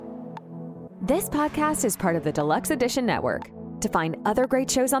This podcast is part of the Deluxe Edition Network. To find other great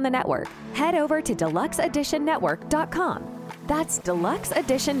shows on the network, head over to deluxeeditionnetwork.com. That's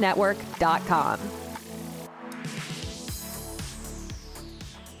deluxeeditionnetwork.com.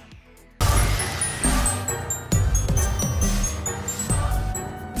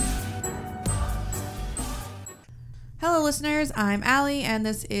 Hello, listeners. I'm Allie, and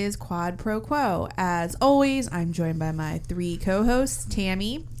this is Quad Pro Quo. As always, I'm joined by my three co-hosts,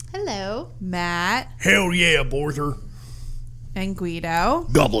 Tammy. Hello. Matt. Hell yeah, Borther. And Guido.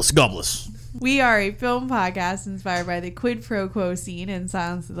 Gobbless. We are a film podcast inspired by the quid pro quo scene in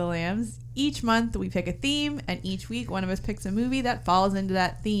Silence of the Lambs. Each month, we pick a theme, and each week, one of us picks a movie that falls into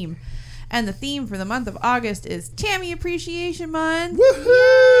that theme. And the theme for the month of August is Tammy Appreciation Month.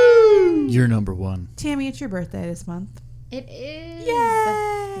 Woohoo! You're number one. Tammy, it's your birthday this month. It is.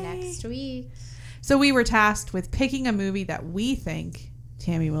 Yay! Next week. So we were tasked with picking a movie that we think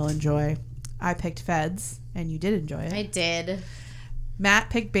Tammy will enjoy. I picked Feds, and you did enjoy it. I did.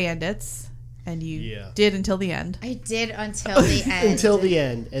 Matt picked Bandits, and you did until the end. I did until the end. Until the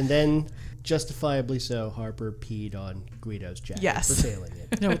end. And then, justifiably so, Harper peed on Guido's jacket for failing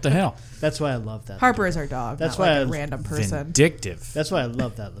it. Yeah, what the hell? That's why I love that. Harper is our dog. That's not why like a random person. Vindictive. That's why I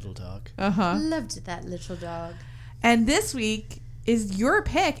love that little dog. Loved that little dog. And this week is your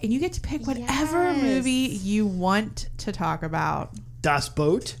pick, and you get to pick whatever movie you want to talk about. Das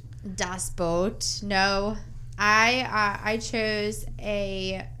Boot. Das Boot. No, I chose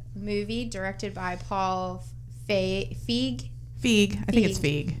a movie directed by Paul Feig. Feig. I think it's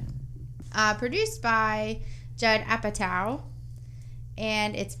Feig. Produced by Judd Apatow,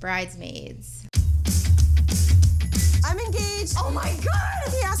 and it's Bridesmaids. I'm engaged. Oh my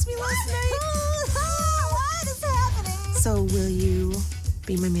God! He asked me last night. What is happening? So will you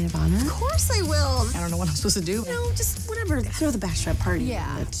be my maid of honor? Of course I will. I don't know what I'm supposed to do. No, just whatever. Throw the bachelorette party.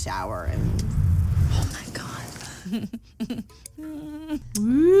 Yeah. In the shower and. Oh my God.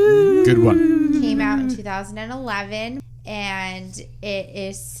 Good one. Came out in 2011, and it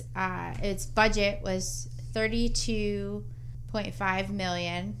is its budget was $32.5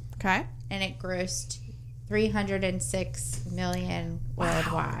 million. Okay. And it grossed $306 million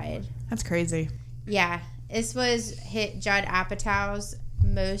worldwide. That's crazy. Yeah, this was Judd Apatow's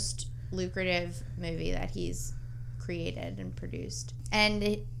most lucrative movie that he's created and produced. And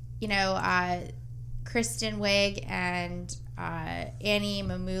you know, Kristen Wiig and Annie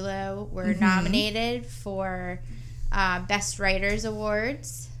Mamulo were nominated for Best Writers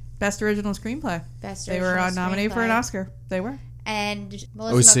Awards. Best Original Screenplay. They were nominated for an Oscar. They were. And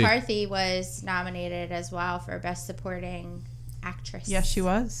Melissa McCarthy was nominated as well for Best Supporting Actress. Yes, she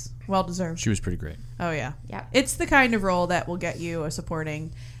was. Well deserved. She was pretty great. Oh, yeah. Yep. It's the kind of role that will get you a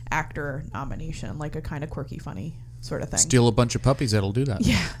supporting actor nomination, like a kind of quirky, funny sort of thing. Steal a bunch of puppies, that'll do that.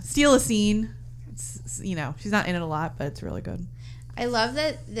 Yeah. Steal a scene. It's, you know, she's not in it a lot, but it's really good. I love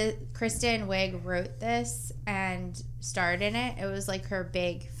that Kristen Wiig wrote this and starred in it. It was like her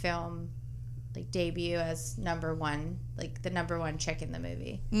big film debut as number one chick in the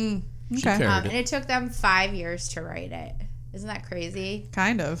movie. Okay. And it took them 5 years to write it. Isn't that crazy?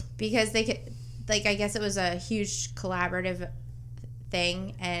 Kind of. Because they could, I guess it was a huge collaborative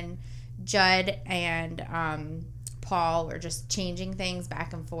thing, and Judd and Paul were just changing things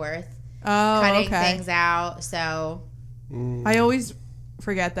back and forth, cutting things out. So I always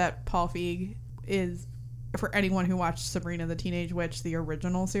forget that Paul Feig is, for anyone who watched Sabrina the Teenage Witch, the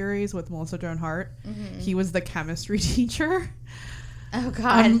original series with Melissa Joan Hart, he was the chemistry teacher. Oh,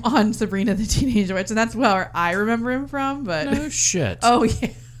 God. On Sabrina the Teenage Witch, and that's where I remember him from. But no shit. Oh,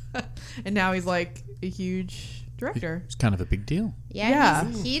 yeah. And now he's like a huge director. It's kind of a big deal. Yeah.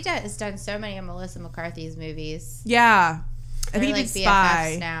 He has done so many of Melissa McCarthy's movies. Yeah. I think he did BFFs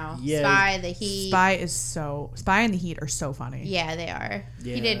Spy now. Yeah. Spy, The Heat. Spy and The Heat are so funny. Yeah, they are.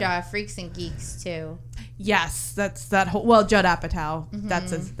 Yeah. He did Freaks and Geeks too. Yes, that's that whole. Well, Judd Apatow.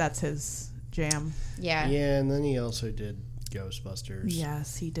 That's his jam. Yeah. Yeah, and then he also did Ghostbusters.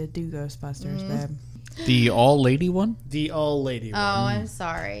 Yes, he did do Ghostbusters, babe. The all-lady one? The all-lady one. Oh, I'm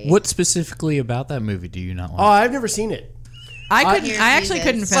sorry. What specifically about that movie do you not like? Oh, I've never seen it. I actually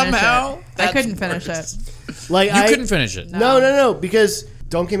couldn't finish it. I couldn't finish it. You couldn't finish it? No, because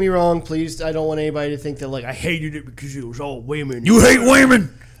don't get me wrong, please. I don't want anybody to think that I hated it because it was all women. You hate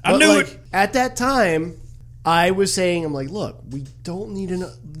women. I knew it. At that time, I was saying, I'm like, look, we don't need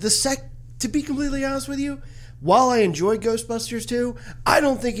to be completely honest with you, while I enjoyed Ghostbusters 2, I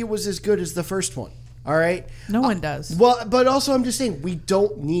don't think it was as good as the first one. All right? No one does. Well, but also I'm just saying, we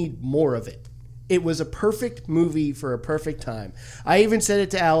don't need more of it. It was a perfect movie for a perfect time. I even said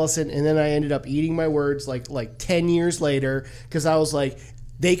it to Allison, and then I ended up eating my words like 10 years later, because I was like,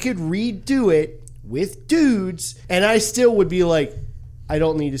 They could redo it with dudes, and I still would be like, I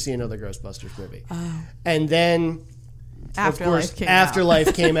don't need to see another Ghostbusters movie. Oh. And then,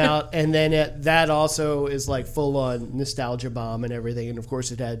 Afterlife came out, and then that also is like full on nostalgia bomb and everything. And of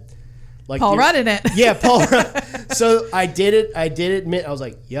course, it had like Paul Rudd in it. Yeah, Paul Rudd. So I did it. I did admit. I was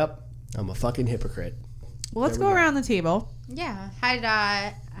like, "Yep, I'm a fucking hypocrite." Well, let's go around the table. Yeah.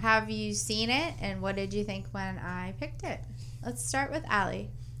 Have you seen it, and what did you think when I picked it? Let's start with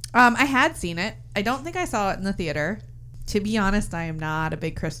Allie. I had seen it. I don't think I saw it in the theater. To be honest, I am not a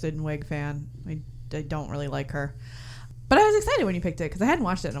big Kristen Wiig fan. I don't really like her. But I was excited when you picked it because I hadn't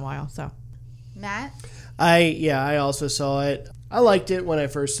watched it in a while. So, Matt? I also saw it. I liked it when I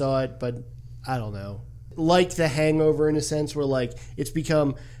first saw it, but I don't know. Like The Hangover in a sense where like it's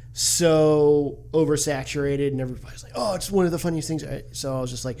become so oversaturated and everybody's like, oh, it's one of the funniest things. So I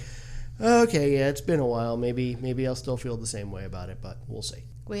was just like, okay, yeah, it's been a while. Maybe I'll still feel the same way about it, but we'll see.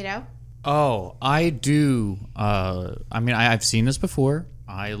 Guido? Oh, I do. I've seen this before.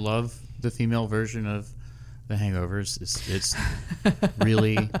 I love the female version of The Hangovers. It's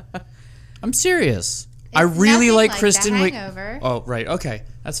really... I'm serious. I really like Kristen Wiig. Oh, right. Okay.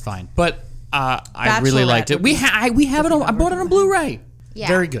 That's fine. But I really liked it. We have it on... I bought it on Blu-ray. Yeah.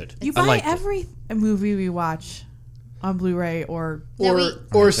 Very good. You buy every movie we watch on Blu-ray or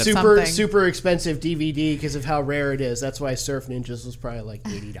super expensive DVD because of how rare it is. That's why Surf Ninjas was probably like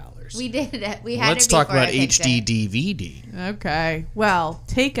 $80. We did it. We had Let's talk about HD DVD. Okay. Well,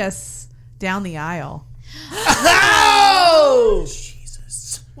 take us down the aisle. Oh!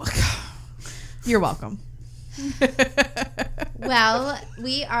 Jesus. You're welcome. Well,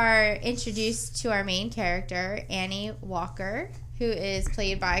 we are introduced to our main character, Annie Walker, who is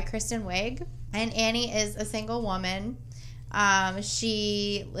played by Kristen Wiig. And Annie is a single woman.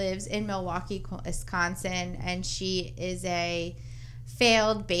 She lives in Milwaukee, Wisconsin, and she is a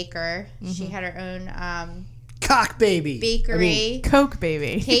failed baker. Mm-hmm. She had her own cock baby bakery, Coke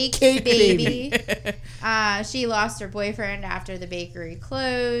baby, cake baby. She lost her boyfriend after the bakery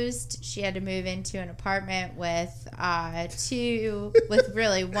closed. She had to move into an apartment with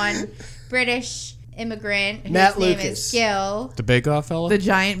one British immigrant whose Matt name Lucas. is Gil. The Bake Off fella? The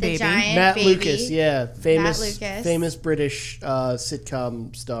giant baby. Matt baby. Lucas, yeah. Famous British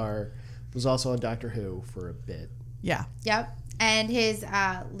sitcom star. Was also on Doctor Who for a bit. Yeah. Yep. And his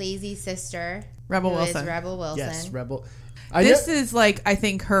lazy sister. Rebel Wilson. Is Rebel Wilson. Yes, Rebel. This is like, I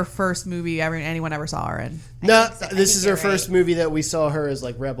think, her first movie anyone ever saw her in. This is her first movie that we saw her as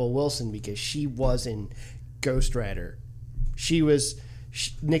like Rebel Wilson because she was in Ghost Rider.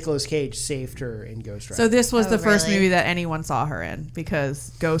 Nicolas Cage saved her in Ghost Rider. So this was the first movie that anyone saw her in because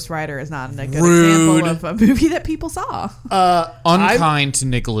Ghost Rider is not a good example of a movie that people saw. Unkind to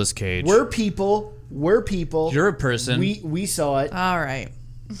Nicolas Cage. We're people. You're a person. We saw it. All right.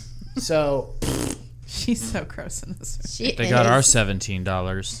 So she's so gross in this movie. They got our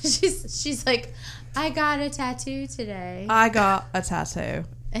 $17. She's like, I got a tattoo today. I got a tattoo.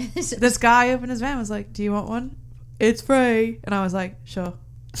 This guy opened his van and was like, do you want one? It's free. And I was like, sure.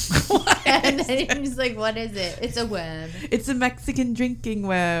 And then he's like, what is it? It's a worm. It's a Mexican drinking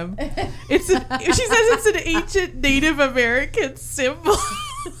worm. She says it's an ancient Native American symbol.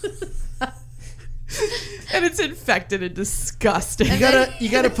 And it's infected and disgusting. You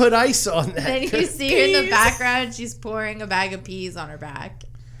gotta put ice on that. Then you see her in the background. She's pouring a bag of peas on her back.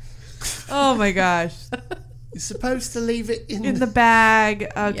 Oh my gosh. You're supposed to leave it in the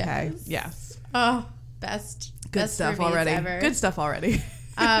bag. Okay. Yes. Oh, best stuff already. Ever. Good stuff already.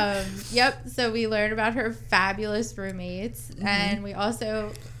 Yep. So we learn about her fabulous roommates, and we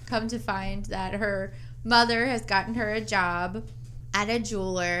also come to find that her mother has gotten her a job at a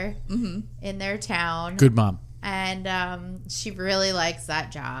jeweler in their town. Good mom. And she really likes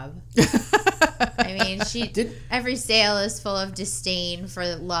that job. I mean, every sale is full of disdain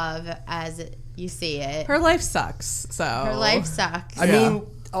for love as you see it. Her life sucks. So her life sucks. I mean,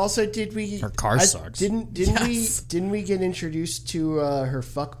 also, did we? Her car sucks. Didn't we get introduced to her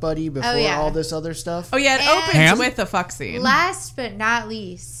fuck buddy before all this other stuff? Oh yeah, it opens with a fuck scene. Last but not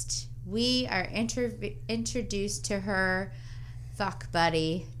least, we are introduced to her fuck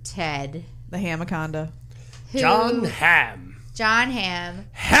buddy Ted, the Hamaconda. John Hamm.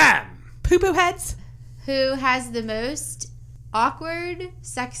 Poo poo heads. Who has the most awkward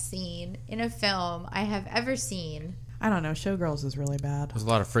sex scene in a film I have ever seen. I don't know. Showgirls is really bad. There's a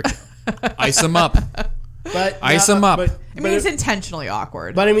lot of friction. Ice them up. Ice them up. It's intentionally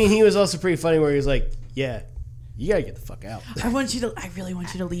awkward. But I mean, he was also pretty funny where he was like, yeah, you gotta get the fuck out. I really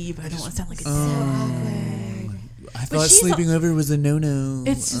want you to leave. I don't want to sound like it's so awkward. I thought sleeping over was a no-no.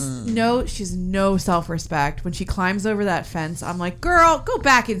 It's just she's no self-respect. When she climbs over that fence, I'm like, girl, go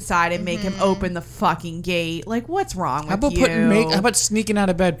back inside and make him open the fucking gate. Like, what's wrong with you? How about sneaking out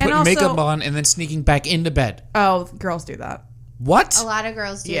of bed, putting makeup on, and then sneaking back into bed? Oh, girls do that. What? A lot of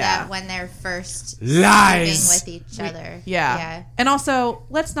girls do that when they're first lies living with each other. Yeah. And also,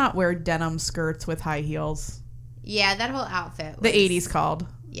 let's not wear denim skirts with high heels. Yeah, that whole outfit. The 80s called.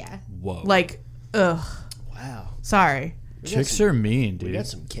 Yeah. Whoa. Like, ugh. Wow. Sorry. Chicks are mean, dude. We got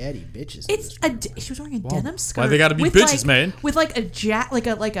some catty bitches. She was wearing a denim skirt. Why they gotta be bitches, man? With like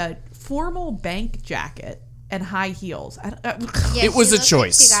a formal bank jacket and high heels. It was a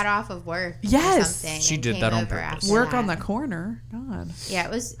choice. Like she got off of work. Yes, or something she did that on purpose. Work on the corner. God. Yeah,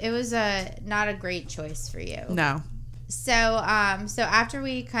 it was not a great choice for you. No. So after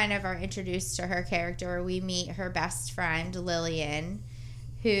we kind of are introduced to her character, we meet her best friend Lillian,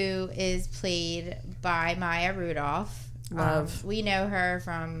 who is played by Maya Rudolph. Love. We know her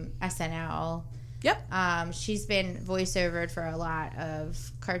from SNL. Yep. She's been voiceovered for a lot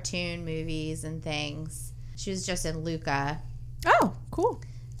of cartoon movies and things. She was just in Luca. Oh, cool.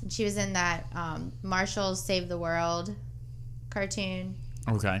 And she was in that Marshalls Save the World cartoon.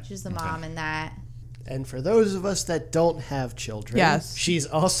 Okay. She was the mom in that. And for those of us that don't have children, yes, she's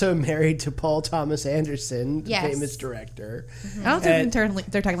also married to Paul Thomas Anderson, the famous director. I don't think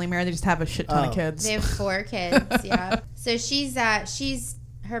they're technically married. They just have a shit ton of kids. They have 4 kids, yeah. So she's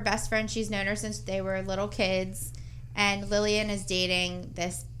her best friend. She's known her since they were little kids. And Lillian is dating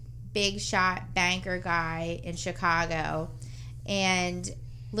this big shot banker guy in Chicago. And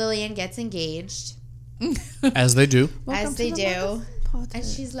Lillian gets engaged. As they do. As they do. And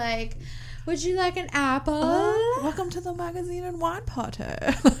she's like, would you like an apple? Welcome to the magazine and wine party.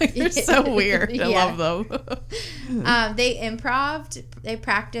 Like, they're so weird. I love them. They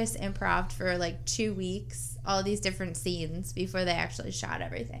practiced improv for like 2 weeks, all these different scenes before they actually shot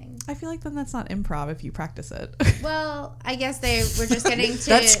everything. I feel like then that's not improv if you practice it. Well, I guess they were just getting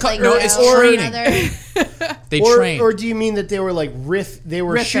to it's training. They train. Or do you mean that they were like they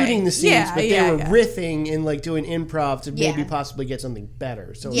were riffing. Shooting the scenes, but they were yeah. riffing and like doing improv to maybe possibly get something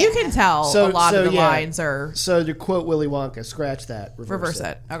better. So you can tell a lot of the lines are. So to quote Willy Wonka, scratch that, reverse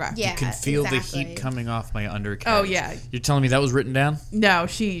it. Okay. Yeah, you can feel the heat coming off my undercarriage. Oh yeah. You're telling me that was written down? No,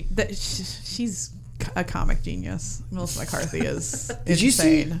 she's a comic genius. Melissa McCarthy is. Did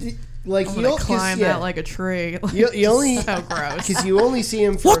insane. You see? Like I'm gonna climb that like a tree. Like, you only so gross because you only see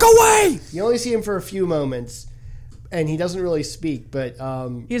him. Walk away. You only see him for a few moments, and he doesn't really speak. But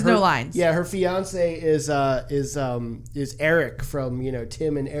he has no lines. Yeah, her fiance is Eric from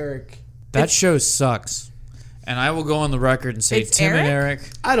Tim and Eric. That show sucks. And I will go on the record and say Tim and Eric.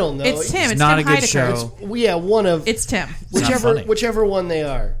 I don't know. It's Tim. It's not Tim a good Heidecker. show. One of. It's Tim. Whichever one they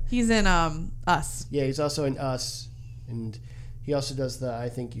are. He's in Us. Yeah, he's also in Us, and he also does the I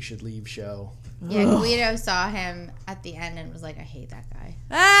Think You Should Leave show. Yeah, Guido saw him at the end and was like, I hate that guy.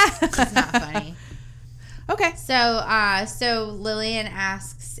 It's not funny. Okay. So Lillian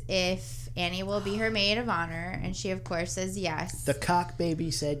asks if Annie will be her maid of honor, and she of course says yes. The cock baby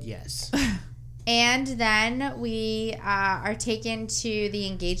said yes. And then we are taken to the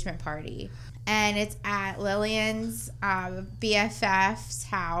engagement party. And it's at Lillian's BFF's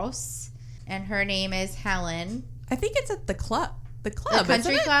house. And her name is Helen. I think it's at the club. The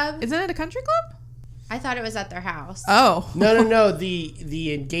country club? Isn't it a country club? I thought it was at their house. Oh. No.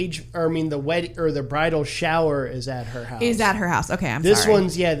 The wedding or the bridal shower is at her house. Is at her house. Okay, I'm this sorry.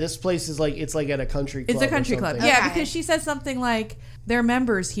 This place is like, it's like at a country club. It's a country club. Okay. Yeah, because she says something like, they're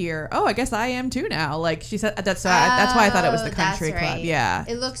members here. Oh, I guess I am too now. Like she said, that's why I thought it was the country club. Right. Yeah.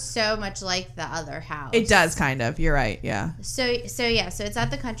 It looks so much like the other house. It does kind of. You're right. Yeah. So it's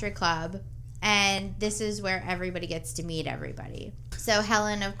at the country club. And this is where everybody gets to meet everybody. So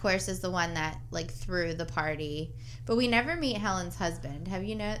Helen, of course, is the one that threw the party. But we never meet Helen's husband. Have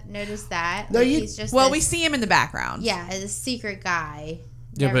you noticed that? No, he's just we see him in the background. Yeah, a secret guy.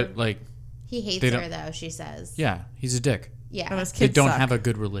 Yeah, but he hates her though. She says. Yeah, he's a dick. Yeah, they don't have a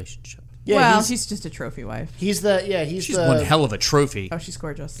good relationship. Yeah, well, she's just a trophy wife. She's one hell of a trophy. Oh, she's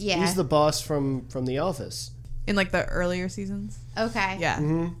gorgeous. Yeah, he's the boss from The Office. In the earlier seasons. Okay. Yeah.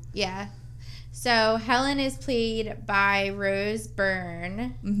 Mm-hmm. Yeah. So Helen is played by Rose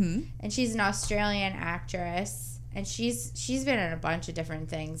Byrne, and she's an Australian actress, and she's been in a bunch of different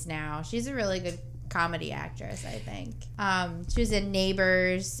things now. She's a really good comedy actress, I think. She was in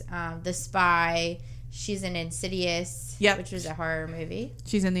Neighbors, The Spy. She's in Insidious, which was a horror movie.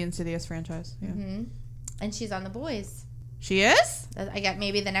 She's in the Insidious franchise. Yeah. Mm-hmm. And she's on The Boys. She is? I got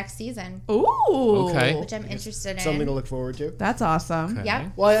maybe the next season. Ooh. Okay. Which I'm interested in. Something to look forward to. That's awesome. Okay.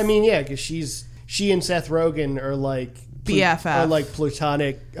 Yep. Well, I mean, yeah, because she's she and Seth Rogen are like BFF. Are like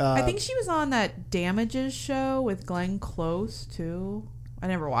platonic. I think she was on that Damages show with Glenn Close too. I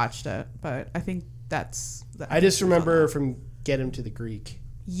never watched it, but I think that's. I just remember her from Get Him to the Greek.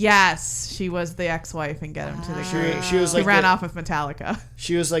 Yes, she was the ex-wife in Get Him to the Greek. She was like ran off with Metallica.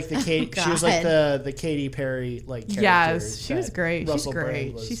 She was like the Kate. She was like the Katy Perry like character. Yes, she was great. Russell She's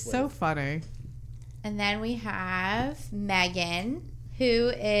great. Brand She's so funny. And then we have Megan,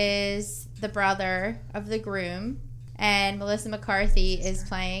 who is the brother of the groom, and Melissa McCarthy is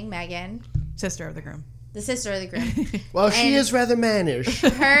playing Megan, Sister of the groom. The sister of the groom. Well, she is rather mannish.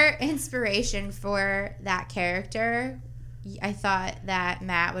 Her inspiration for that character, I thought that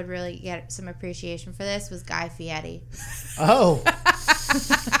Matt would really get some appreciation for this, was Guy Fieri. Oh.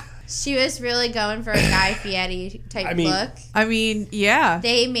 She was really going for a Guy Fieri type look. I mean, yeah.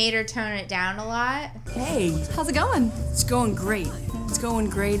 They made her tone it down a lot. Hey, how's it going? It's going great. It's going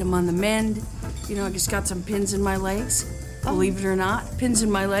great. I'm on the mend. You know, I just got some pins in my legs. Believe it or not, pins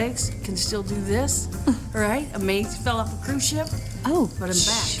in my legs can still do this. All right, a mate fell off a cruise ship. Oh, but I'm back.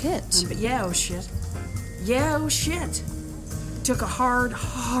 Shit. Yeah, oh shit. Yeah, oh shit. Took a hard,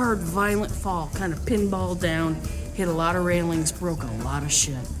 violent fall. Kind of pinball down. Hit a lot of railings. Broke a lot of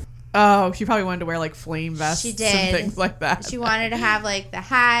shit. Oh, she probably wanted to wear like flame vests She did. and things like that. She wanted to have like the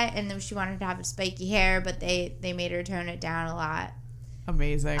hat, and then she wanted to have the spiky hair, but they made her tone it down a lot.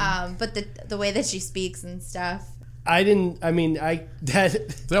 Amazing. But the way that she speaks and stuff. That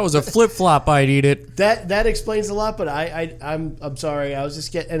was a flip flop. I'd eat it. That explains a lot, but I'm sorry. I was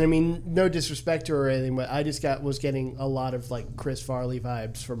just and I mean, no disrespect to her or anything, but I just was getting a lot of like Chris Farley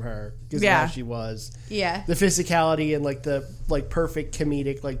vibes from her because how she was. Yeah. The physicality and like the like perfect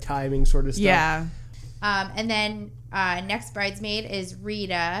comedic like timing sort of stuff. Yeah. And then next bridesmaid is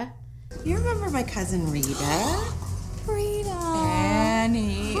Rita. You remember my cousin Rita? Rita.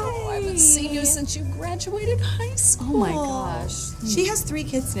 Annie. Oh, I haven't seen you since you graduated high school. Oh my gosh. She has 3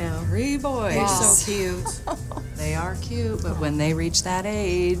 kids now. 3 boys. They're so cute. They are cute, but when they reach that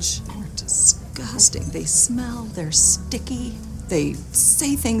age, they're disgusting. They smell, they're sticky. They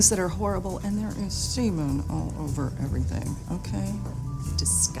say things that are horrible, and there is semen all over everything, okay?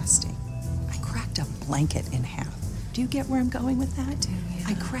 Disgusting. I cracked a blanket in half. Do you get where I'm going with that?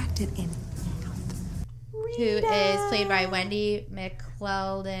 I cracked it in half. Who is played by Wendy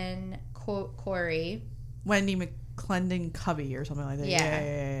McClellan Corey. Wendy McClendon Covey or something like that.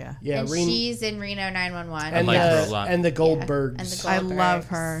 Yeah. Yeah, And she's in Reno 911. and like her a lot. And the Goldbergs. and the I Goldbergs. love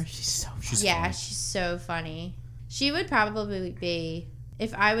her. She's She's so funny. She would probably be,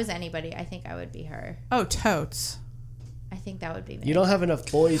 if I was anybody, I think I would be her. Oh, totes. I think that would be me. You don't have enough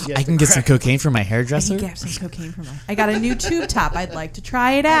boys yet. I can get some cocaine from my hairdresser. I can get some cocaine from her. I got a new tube top. I'd like to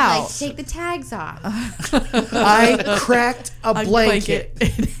try it I'd out. like to take the tags off. I cracked a blanket.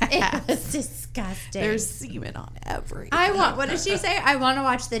 It was disgusting. There's semen on everything. what did she say? I want to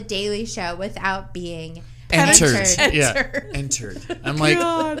watch The Daily Show without being Entered. entered. Yeah, entered. I'm like,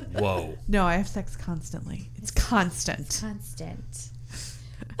 God. whoa. No, I have sex constantly. It's constant. Constant.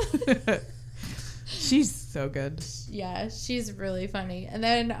 She's so good. Yeah, she's really funny. And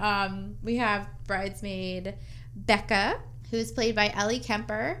then we have bridesmaid Becca, who's played by Ellie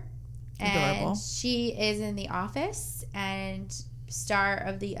Kemper. And Adorable. she is in The Office and star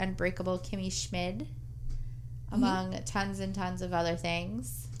of The Unbreakable Kimmy Schmid, among tons and tons of other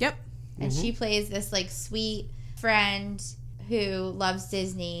things. Yep. And she plays this like sweet friend who loves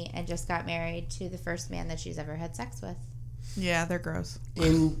Disney and just got married to the first man that she's ever had sex with. Yeah, they're gross.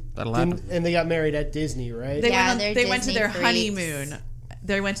 That'll happen. And they got married at Disney, right? They they're went to Disney their freaks. honeymoon.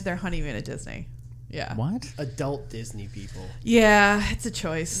 They went to their honeymoon at Disney. Yeah. What? Adult Disney people. Yeah, it's a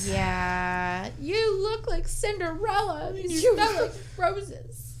choice. Yeah, you look like Cinderella. You smell like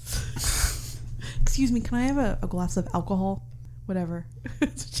roses. Excuse me, can I have a glass of alcohol? Whatever.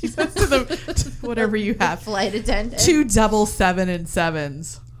 She says to them, whatever you have. Flight attendant. 2 double 7 and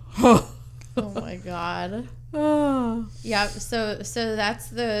 7s. Oh my god. Oh. Yep. So that's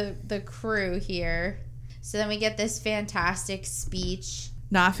the crew here. So then we get this fantastic speech.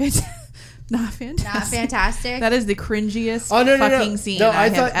 Not fantastic. Not fantastic. Not fantastic. That is the cringiest No. fucking scene I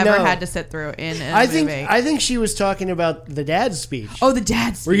have ever had to sit through in a movie. I think she was talking about the dad's speech. Oh, the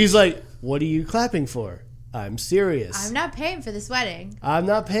dad's speech. Where he's like, "What are you clapping for? I'm serious. I'm not paying for this wedding." I'm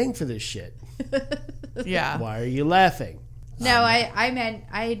not paying for this shit. Yeah. Why are you laughing?" No,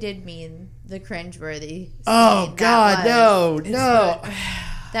 I did mean the cringeworthy scene. Oh God, no.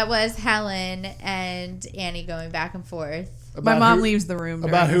 That was Helen and Annie going back and forth. My mom leaves the room.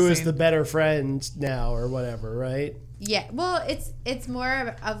 About who the is scene. the better friend now or whatever, right? Yeah, well, it's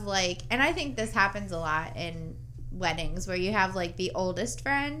more of like, and I think this happens a lot in weddings where you have like the oldest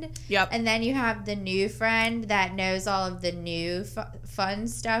friend. Yep. And then you have the new friend that knows all of the new fun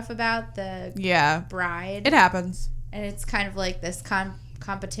stuff about the bride. It happens. And it's kind of like this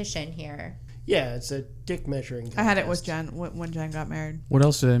competition here. Yeah, it's a dick measuring contest. I had it with Jen when Jen got married. What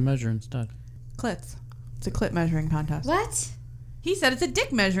else do they measure instead? Clits. It's a clit measuring contest. What? He said it's a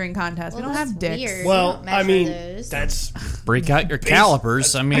dick measuring contest. Well, we don't have dicks. Weird. Well, I mean, those. that's Break out your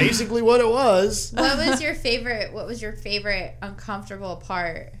calipers. I mean, basically what it was. What was your favorite uncomfortable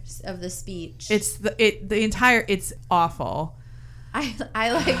part of the speech? It's the entire. It's awful. I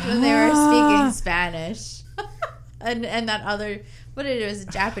liked when they were speaking Spanish, and that other. What it was,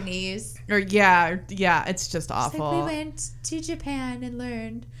 Japanese. Or yeah, it's just awful. It's like we went to Japan and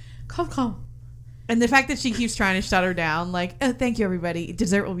learned. Come. And the fact that she keeps trying to shut her down, like, oh, thank you, everybody.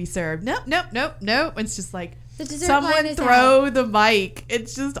 Dessert will be served. Nope. It's just like, the dessert line someone is throw out. the mic.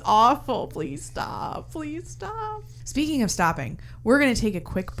 It's just awful. Please stop. Speaking of stopping, we're going to take a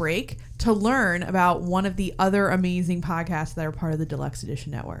quick break to learn about one of the other amazing podcasts that are part of the Deluxe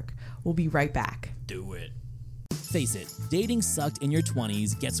Edition Network. We'll be right back. do it. Face it, dating sucked in your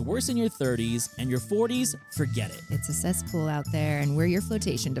 20s, gets worse in your 30s, and your 40s, forget it. It's a cesspool out there, and we're your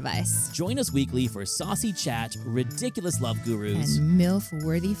flotation device. Join us weekly for saucy chat, ridiculous love gurus, And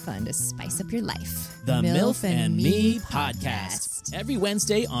MILF-worthy fun to spice up your life. the MILF and Me podcast. Every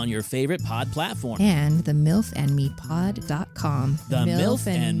Wednesday on your favorite pod platform. And the MILFandMePod.com. The MILF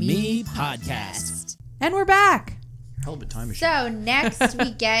and Me podcast. And we're back. Hell of a time machine. So next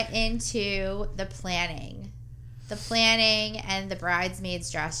we get into the planning. The planning and the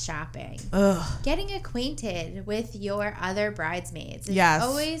bridesmaids dress shopping. Ugh. Getting acquainted with your other bridesmaids is Yes.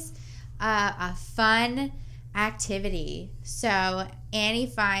 always a fun activity. So Annie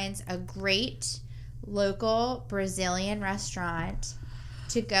finds a great local Brazilian restaurant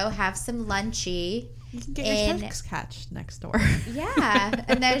to go have some lunchy. You can get your text catch next door. Yeah,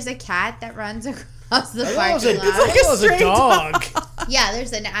 and there's a cat that runs across the That was a, parking lot. that was a dog. Yeah,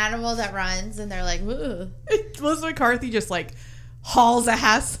 there's an animal that runs, and they're like, "Ooh." Melissa McCarthy just like hauls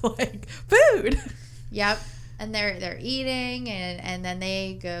ass like food. Yep, and they're eating, and then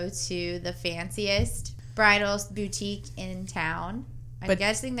they go to the fanciest bridal boutique in town. I'm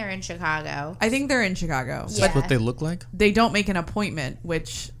guessing they're in Chicago. I think they're in Chicago. Yeah. That's what they look like? They don't make an appointment,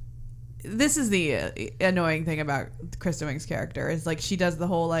 which this is the annoying thing about Krista Wiig's character is like she does the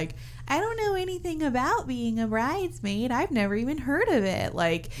whole like, I don't know anything about being a bridesmaid. I've never even heard of it.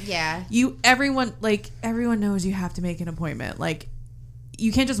 Like, Yeah. everyone knows you have to make an appointment. Like,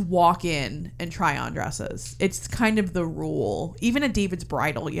 you can't just walk in and try on dresses. It's kind of the rule. Even at David's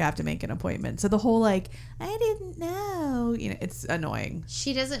bridal, you have to make an appointment. So the whole like, I didn't know, it's annoying.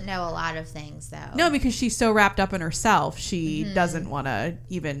 She doesn't know a lot of things, though. No, because she's so wrapped up in herself, she doesn't want to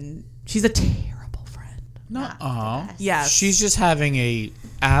even. She's a terrible friend. Not the best. Yes. She's just having a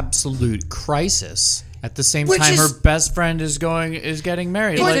absolute crisis. At the same Which time, is- her best friend is getting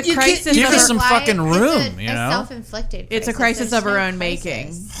married. It's Like, a crisis. give of her her- some fucking room, It's a you know? self-inflicted. It's a crisis There's of her no own making.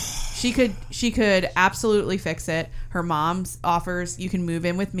 crisis. She could absolutely fix it. Her mom offers, you can move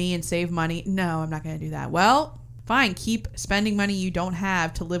in with me and save money. No, I'm not going to do that. Well, fine. Keep spending money you don't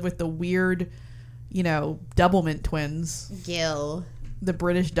have to live with the weird, Doublemint twins. Gil The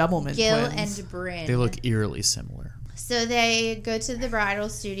British Doublemint twins. and Bryn. They look eerily similar. So they go to the bridal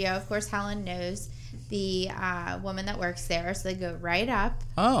studio. Of course, Helen knows the woman that works there, so they go right up.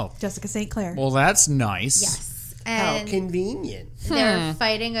 Oh. Jessica St. Clair. Well, that's nice. Yes. How And convenient. they're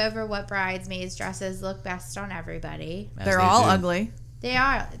fighting over what bridesmaids' dresses look best on everybody. As They're they all do. ugly.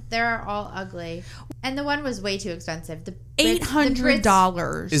 They're all ugly. And the one was way too expensive. The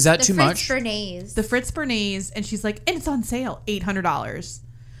 $800. Is that the too Fritz much? Bernays. The Fritz Bernays, and she's like, and it's on sale, $800.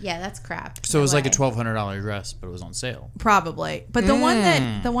 Yeah, that's crap. So it was No like a way. $1,200 dress, but it was on sale. Probably. But the one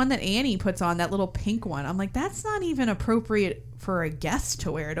that Annie puts on, that little pink one, I'm like, that's not even appropriate for a guest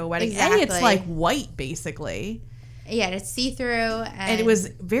to wear to a wedding. Exactly. It's like white, basically. Yeah, it's see-through. And it was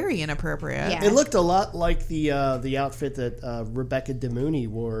very inappropriate. Yeah. It looked a lot like the outfit that Rebecca DeMooney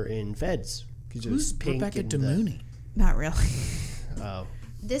wore in Feds. Because it was Who's pink. Rebecca and, DeMooney? Not really. Oh.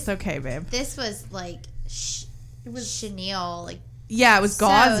 This It's okay, babe. This was like it was chenille, like Yeah, it was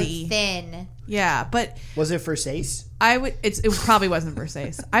gauzy. so thin. Yeah, but Was it Versace? it probably wasn't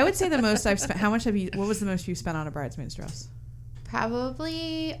Versace. I would say the most I've spent. What was the most you spent on a bridesmaid's dress?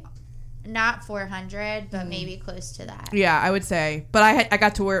 Probably not 400, but maybe close to that. Yeah, I would say. But I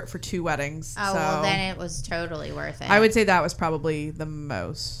got to wear it for 2 weddings. Oh, so well, then it was totally worth it. I would say that was probably the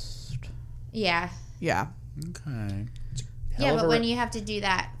most. Yeah. Yeah. Okay. Yeah, Hell of but a when ra- you have to do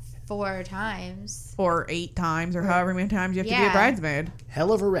that 4 times. Or 8 times, or however many times you have to be a Yeah. bridesmaid.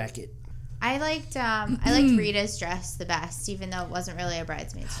 Hell of a racket. I liked Rita's dress the best, even though it wasn't really a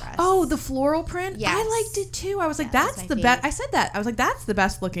bridesmaid's dress. Oh, the floral print? Yes. I liked it too. I was like, That was that's my the best. fave. I said that. I was like, that's the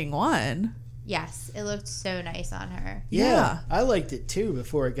best looking one. Yes, it looked so nice on her. Yeah, I liked it too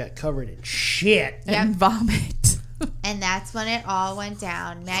before it got covered in shit. And vomit. And that's when it all went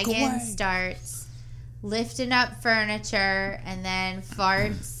down. Megan starts lifting up furniture and then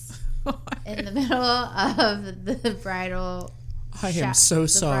farts in the middle of the bridal I am so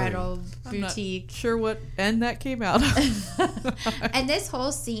sorry. bridal I'm not boutique. sure what end that came out of. And this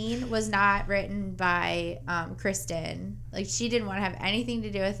whole scene was not written by Kristen. Like, she didn't want to have anything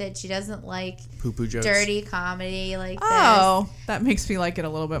to do with it. She doesn't like Poo-poo jokes. dirty comedy like this. Oh, that makes me like it a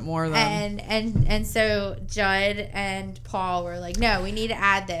little bit more then. And so Judd and Paul were like, no, we need to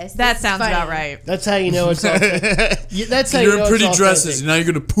add this. That This is sounds funny. about right. That's how you know it's authentic. That's how you You're know in pretty it's dresses. authentic. Now you're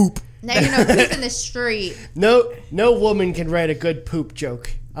gonna poop. Now you're going to poop in the street. No woman can write a good poop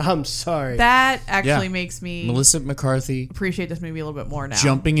joke. I'm sorry. That actually Yeah. makes me Melissa McCarthy appreciate this movie a little bit more now.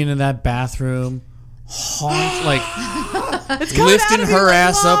 jumping into that bathroom, like It's coming out lifting of me her like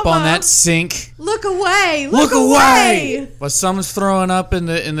ass up on lava. that sink. Look away! Look away! But someone's throwing up in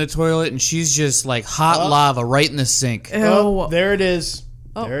the toilet, and she's just like hot lava right in the sink. Oh, there it is.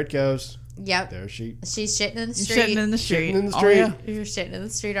 There it goes. Yep. There she. She's shitting in the You're street. shitting in the street. Shitting in the Oh, street. yeah. You're shitting in the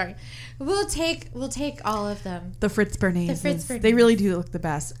street, aren't you? We'll take all of them. The Fritz Bernays. The Fritz Bernays. They really do look the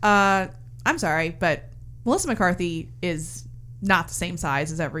best. I'm sorry, but Melissa McCarthy is not the same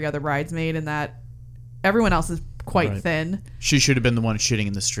size as every other bridesmaid in that everyone else is quite Right. thin. She should have been the one shitting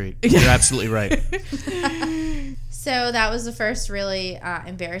in the street. You're absolutely right. So that was the first really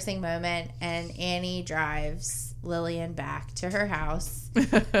embarrassing moment, and Annie drives Lillian back to her house.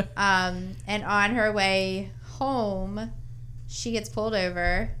 And on her way home, she gets pulled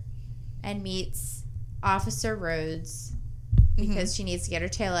over and meets Officer Rhodes because she needs to get her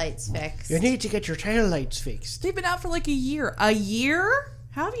taillights fixed. You need to get your taillights fixed. They've been out for like a year. A year?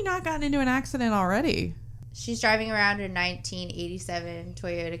 How have you not gotten into an accident already? She's driving around a 1987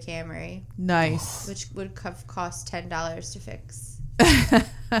 Toyota Camry. Nice. Which would cost $10 to fix.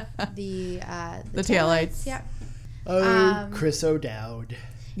 the taillights. Yep. Oh, Chris O'Dowd.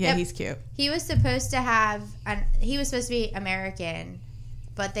 Yeah, Yep. he's cute. He was supposed to be American,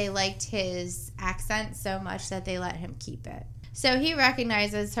 but they liked his accent so much that they let him keep it. So he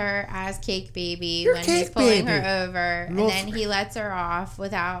recognizes her as Cake Baby when he's pulling her over, and then he lets her off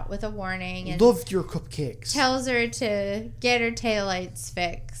with a warning and Loved your cupcakes. tells her to get her taillights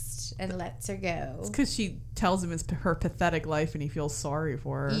fixed and lets her go. It's because she tells him it's her pathetic life and he feels sorry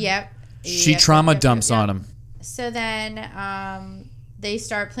for her. Yep. She trauma dumps on him. So then they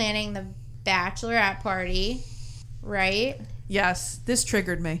start planning the bachelorette party, right? Yes, this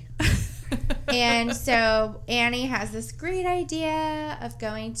triggered me. And so Annie has this great idea of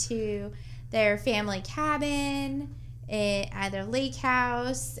going to their family cabin at their lake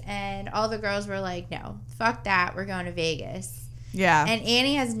house, and all the girls were like, no, fuck that, we're going to Vegas. Yeah. And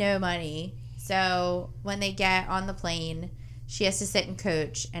Annie has no money, so when they get on the plane, she has to sit in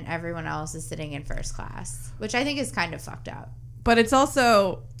coach, and everyone else is sitting in first class, which I think is kind of fucked up. But it's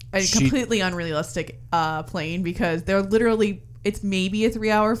also a completely unrealistic plane because they're literally... It's maybe a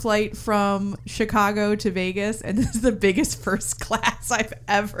 3-hour flight from Chicago to Vegas, and this is the biggest first class I've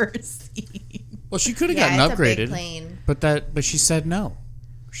ever seen. Well, she could have gotten upgraded, but she said no.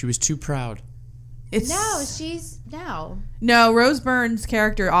 She was too proud. No. Rose Byrne's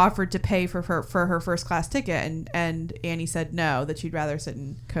character offered to pay for her first class ticket, and Annie said no, that she'd rather sit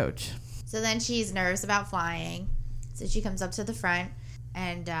in coach. So then she's nervous about flying, so she comes up to the front,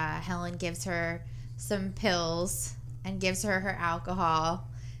 and Helen gives her some pills and gives her her alcohol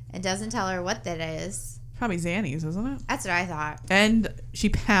and doesn't tell her what that is. Probably Xannies, isn't it? That's what I thought. And she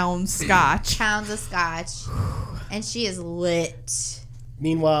pounds scotch. Pounds of scotch. And she is lit.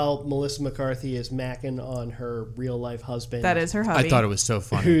 Meanwhile, Melissa McCarthy is macking on her real life husband. That is her hubby. I thought it was so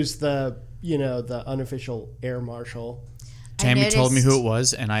funny. Who's the unofficial air marshal. Tammy told me who it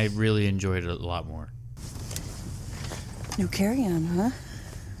was, and I really enjoyed it a lot more. No carry-on, huh?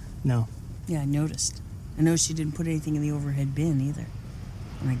 No. Yeah, I noticed. I know she didn't put anything in the overhead bin either.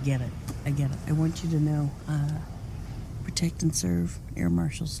 And I get it. I want you to know, protect and serve, air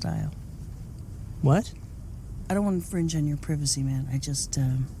marshal style. What? I don't want to infringe on your privacy, man. I just,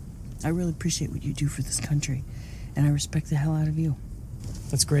 I really appreciate what you do for this country. And I respect the hell out of you.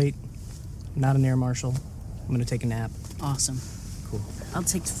 That's great. I'm not an air marshal. I'm going to take a nap. Awesome. Cool. I'll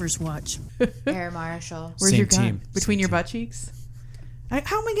take the first watch. Air marshal. Where's your gun? Between your butt cheeks? How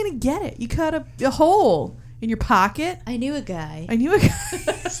am I going to get it? You cut a hole in your pocket? I knew a guy.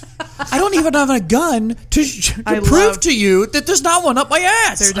 I don't even have a gun to prove to you that there's not one up my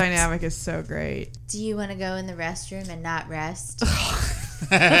ass. Their dynamic is so great. Do you want to go in the restroom and not rest?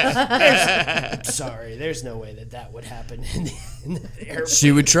 I'm sorry. There's no way that would happen in the airplane.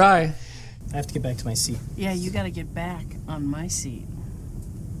 She would try. I have to get back to my seat. Yeah, you got to get back on my seat.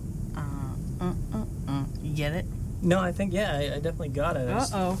 You get it? No, I think, I definitely got it.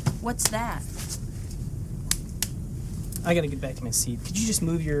 What's that? I gotta get back to my seat. Could you just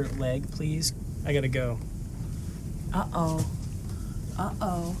move your leg, please? I gotta go. Uh-oh.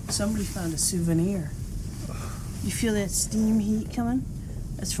 Somebody found a souvenir. You feel that steam heat coming?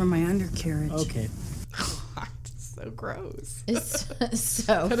 That's from my undercarriage. Okay. So gross. It's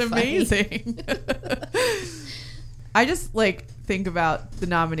so but funny. Amazing. I just think about the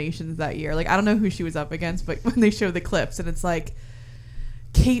nominations that year. I don't know who she was up against, but when they show the clips and it's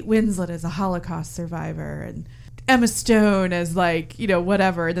Kate Winslet as a Holocaust survivor and Emma Stone as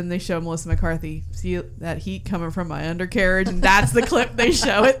whatever. Then they show Melissa McCarthy. See that heat coming from my undercarriage, and that's the clip they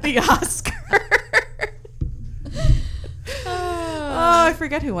show at the Oscar. I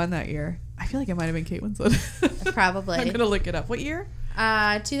forget who won that year. I feel like it might have been Kate Winslet. Probably. I'm gonna look it up. What year?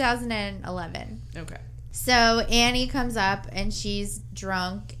 2011. Okay. So Annie comes up and she's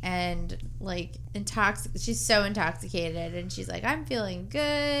drunk and she's so intoxicated, and she's like, I'm feeling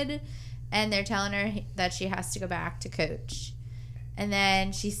good. And they're telling her that she has to go back to coach. And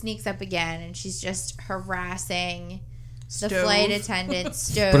then she sneaks up again and she's just harassing the flight attendant,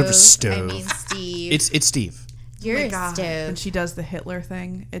 Stove. But Stove. I mean, Steve. It's Steve. You're a God. Stove. And she does the Hitler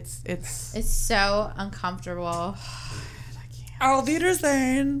thing. It's so uncomfortable. Auf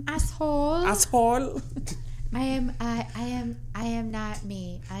Wiedersehen. Asshole. Asshole. I am not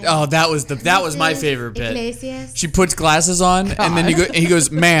me. That was my favorite bit. Iglesias. She puts glasses on, and then he goes,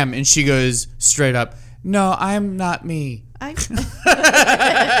 ma'am, and she goes straight up, no, I am not me.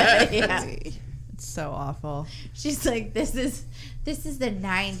 Yeah. It's so awful. She's like, this is the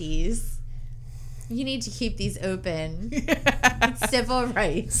 90s. You need to keep these open. It's civil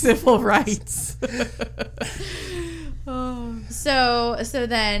rights. Civil rights. So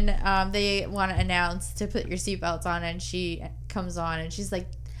then they want to announce to put your seatbelts on, and she comes on and she's like,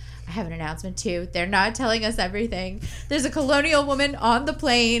 I have an announcement too. They're not telling us everything. There's a colonial woman on the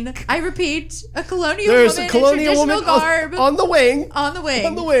plane. I repeat, a colonial woman in traditional garb on the wing. On the wing.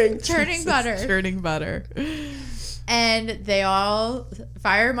 On the wing. Churning butter. Churning butter. And they all,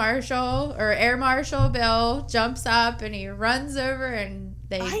 Air Marshal Bill jumps up and he runs over and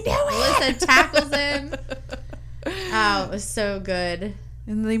Melissa tackles him. Oh, it was so good.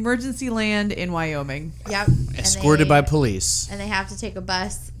 And the emergency land in Wyoming. Yep. Escorted by police. And they have to take a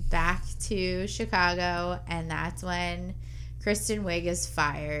bus back to Chicago, and that's when Kristen Wiig is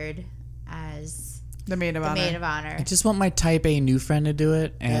fired as the maid of honor. I just want my type A new friend to do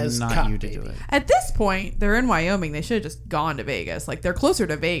it, and As not cop you to baby. do it. At this point, they're in Wyoming. They should have just gone to Vegas. They're closer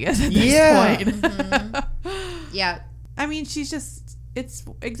to Vegas at this point. Mm-hmm. Yeah. I mean, it's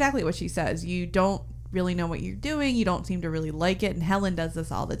exactly what she says. You don't really know what you're doing. You don't seem to really like it. And Helen does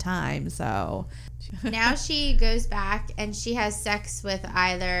this all the time. So now she goes back and she has sex with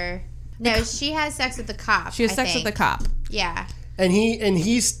she has sex with the cop. She has sex with the cop. Yeah. And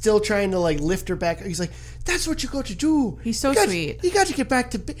he's still trying to lift her back. He's like, that's what you got to do. He's so sweet. You got to get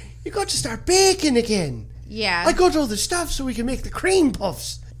back to, you got to start baking again. Yeah. I got all the stuff so we can make the cream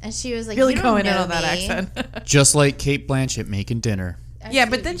puffs. And she was like, really you don't going in know on that me. accent. Just like Kate Blanchett making dinner. Yeah,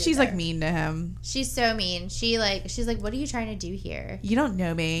 but then she's mean to him. She's so mean. She's like, what are you trying to do here? You don't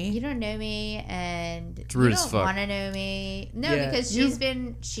know me. You don't know me, and it's rude you as don't fuck. want to know me. No, because she's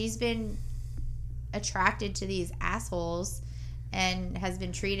been attracted to these assholes and has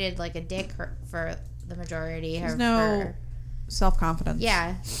been treated like a dick for the majority. There's no self-confidence.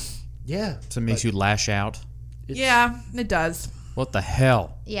 Yeah. Yeah. So it makes you lash out. Yeah, it does. What the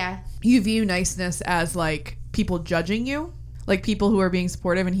hell? Yeah. You view niceness as people judging you. People who are being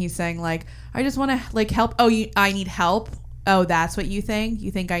supportive, and he's saying I just want to help. Oh, I need help. Oh, that's what you think?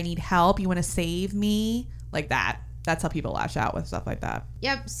 You think I need help? You want to save me? That. That's how people lash out with stuff like that.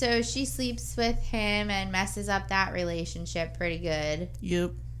 Yep. So she sleeps with him and messes up that relationship pretty good.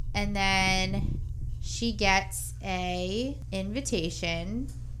 Yep. And then she gets a invitation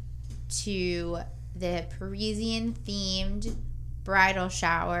to the Parisian themed bridal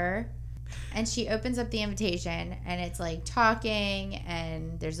shower. And she opens up the invitation, and it's talking,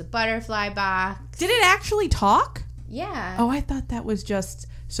 and there's a butterfly box. Did it actually talk? Yeah. Oh, I thought that was just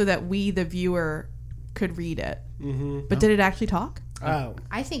so that we, the viewer, could read it. Mm-hmm. But did it actually talk? Oh.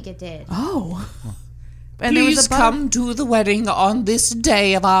 I think it did. Oh. And Please come to the wedding on this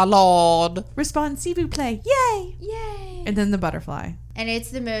day of our Lord. Response, s'il vous plaît. Yay! Yay! And then the butterfly. And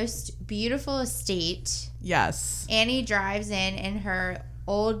it's the most beautiful estate. Yes. Annie drives in her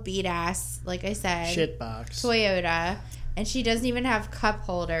old beat ass, like I said, shit box Toyota, and she doesn't even have cup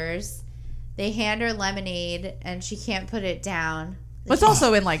holders. They hand her lemonade, and she can't put it down. But it's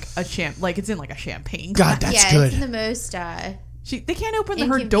also in like a it's in like a champagne. God, that's yeah, good. It's in the most. They can't open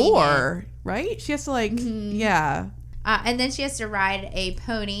her door, right? She has to yeah. And then she has to ride a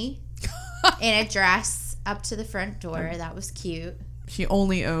pony in a dress up to the front door. That was cute. She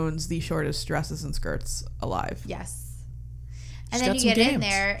only owns the shortest dresses and skirts alive. Yes. And then you get in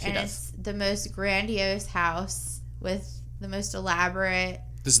there, and it's the most grandiose house with the most elaborate.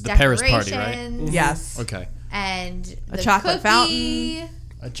 This is the Paris party, right? decorations. Yes. Okay. And A the chocolate cookie. fountain.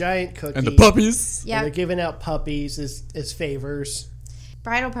 a giant cookie And the puppies. Yeah. they're giving out puppies as favors.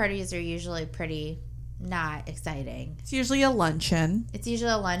 Bridal parties are usually pretty not exciting. It's usually a luncheon. It's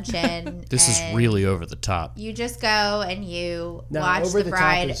usually a luncheon. This is really over the top. You just go and you No, watch over the the top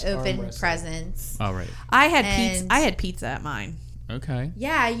bride is arm open wrestling. presents. All right. I had And- pizza. I had pizza at mine. Okay.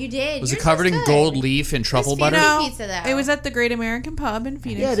 Yeah, you did. Was Yours it covered in good. gold leaf and truffle butter? Phoenix pizza, though. It was at the Great American Pub in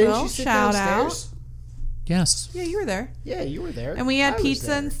Phoenixville. Yeah, didn't you sit Shout downstairs? out. Yes. Yeah, you were there. Yeah, you were there. And we had I was pizza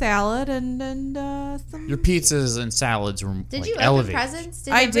there. and salad and some. Your pizzas and salads were Did like you open elevated. presents?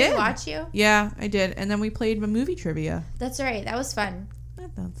 Did I everybody did. watch you? Yeah, I did. And then we played movie trivia. That's right. That was fun. I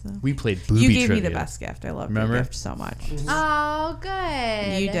thought so. We played booby You gave trivia. me the best gift. I loved Remember? your gift so much. Oh,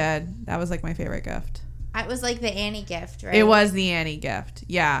 good. You did. That was like my favorite gift. It was like the Annie gift, right? It was the Annie gift.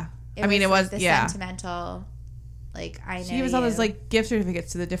 Yeah. It like was the yeah. sentimental. Like I know. She gave us all those like gift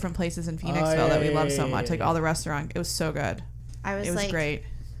certificates to the different places in Phoenixville that we love so much. Like all the restaurant. It was so good. I was It was like, great.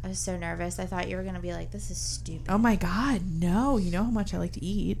 I was so nervous. I thought you were gonna be like, "This is stupid." Oh my God, no! You know how much I like to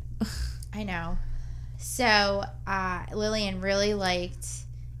eat. I know. So Lillian really liked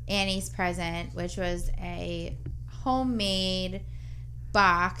Annie's present, which was a homemade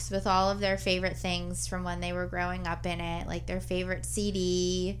box with all of their favorite things from when they were growing up in it, like their favorite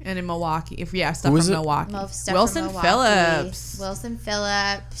CD. And in Milwaukee, stuff Who was from it? Milwaukee. Stuff Wilson from Milwaukee. Phillips. Wilson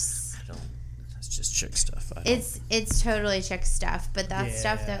Phillips. I don't. That's just chick stuff. It's totally chick stuff, but that's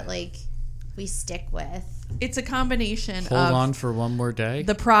stuff Yeah. that like we stick with. It's a combination Hold of on for one more day.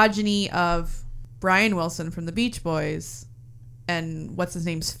 the progeny of Brian Wilson from the Beach Boys and what's his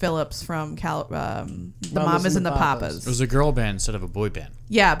name's Phillips from the Mamas and the Papas. It was a girl band instead of a boy band.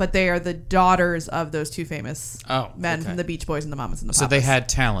 Yeah, but they are the daughters of those two famous men okay. from the Beach Boys and the Mamas and the Papas. So they had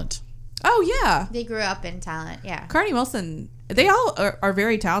talent. Oh, yeah. They grew up in talent, yeah. Carney Wilson, they all are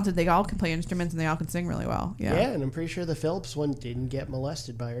very talented. They all can play instruments and they all can sing really well. Yeah. Yeah, and I'm pretty sure the Phillips one didn't get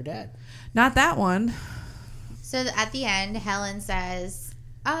molested by her dad. Not that one. So at the end, Helen says,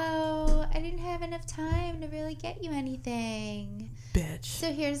 "Oh, I didn't have enough time to really get you anything. Bitch.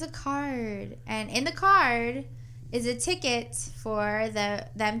 So here's a card. And in the card is a ticket for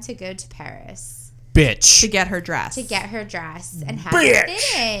them to go to Paris. Bitch. To get her dress. And have a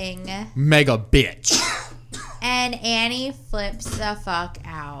fitting. Mega bitch. And Annie flips the fuck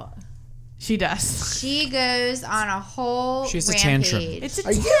out. She does. She goes on a whole She has a rampage. tantrum. It's a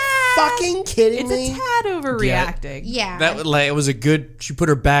Are you fucking kidding It's me? a tad overreacting. Yeah. That like it was a good. She put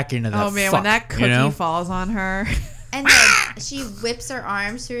her back into that. Oh man, fuck, when that cookie you know? falls on her. And then she whips her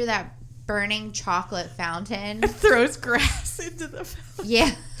arms through that burning chocolate fountain. Throws grass into the fountain.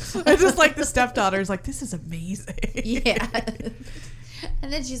 Yeah. I just like the stepdaughter's like, this is amazing. Yeah.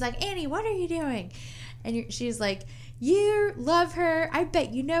 And then she's like, "Annie, what are you doing?" And she's like, "You love her. I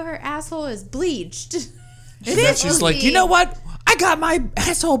bet you know her asshole is bleached." She's like, you know what? I got my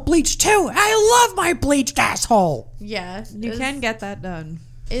asshole bleached too. I love my bleached asshole. Yeah. You can get that done.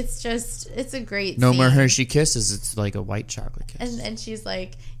 It's a great No scene. more Hershey Kisses. It's like a white chocolate kiss. And she's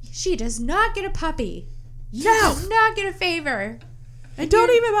like, "She does not get a puppy. You No. do not get a favor." And don't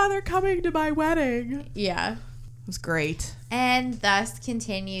even bother coming to my wedding. Yeah. It was great. And thus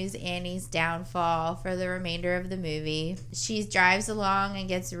continues Annie's downfall for the remainder of the movie. She drives along and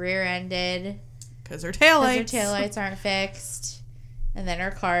gets rear-ended Because her because her taillights. taillights aren't fixed. And then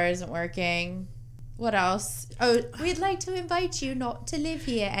her car isn't working. What else? Oh, we'd like to invite you not to live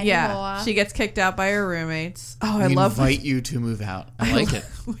here anymore. Yeah, she gets kicked out by her roommates. Oh, I We love invite you to move out. I like it.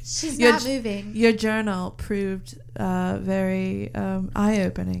 She's Your- not moving. Your journal proved very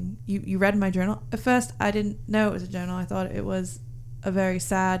eye-opening. You read my journal. At first, I didn't know it was a journal. I thought it was a very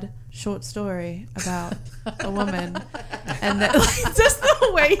sad short story about a woman. And then, like, just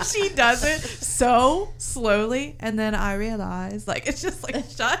the way she does it so slowly. And then I realized, like, it's just like,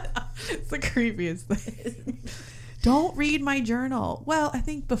 shut up. It's the creepiest thing. Don't read my journal. Well, I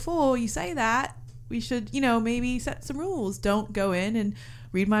think before you say that, we should, maybe set some rules. Don't go in and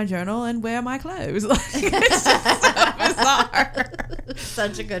read my journal and wear my clothes. Like, it's just so bizarre.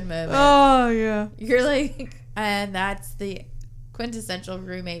 Such a good moment. Oh yeah. You're like, and that's the quintessential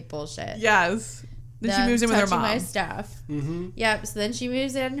roommate bullshit. Yes. Then she moves in with her touching mom. my stuff. Mm-hmm. Yep. So then she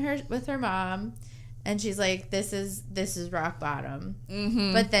moves in with her mom, and she's like, "This is rock bottom."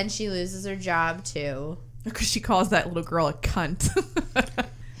 Mm-hmm. But then she loses her job too. Because she calls that little girl a cunt.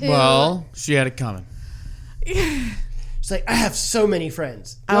 Well, she had it coming. She's like, I have so many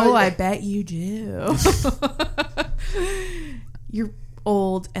friends. Oh, I bet you do. You're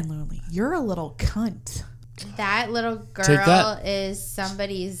old and lonely. You're a little cunt. That little Take girl that. is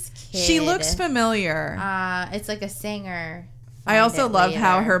somebody's kid. She looks familiar. It's like a singer. I also Find it love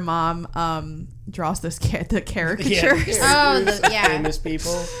how later. her mom draws this the caricatures. Famous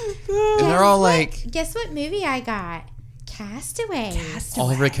people. And they're all like, Guess what movie I got? Castaway. all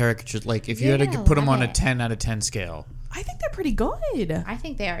of her caricatures. Like, if you You're had to gonna put them love on a it. 10 out of 10 scale. I think they're pretty good. I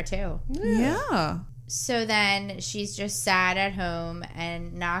think they are too. Yeah. So then she's just sad at home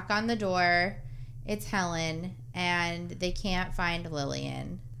and knock on the door. It's Helen, and they can't find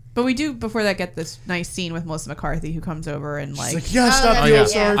Lillian. But we do, before that, get this nice scene with Melissa McCarthy, who comes over and She's like, yeah, stop that's feeling right,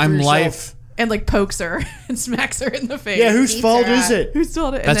 sorry for I'm yourself. life. and like pokes her and smacks her in the face. Yeah, whose Beats fault her is up. it? Who's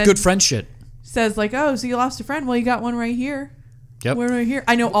told it? And That's then good friend shit. says like, oh, so you lost a friend? Well, you got one right here. Yep. One right here.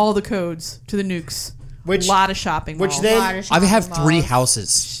 I know all the codes to the nukes. Which- a lot of shopping which malls. then- A lot of I have shopping 3 malls.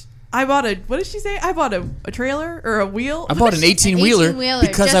 houses. I bought a, what did she say? I bought a trailer or a wheel. I bought an 18-wheeler 18-wheeler,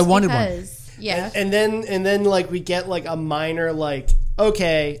 because I just wanted one. because. Yeah. And then like we get like a minor like,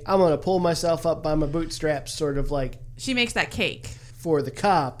 okay, I'm gonna pull myself up by my bootstraps, sort of like She makes that cake for the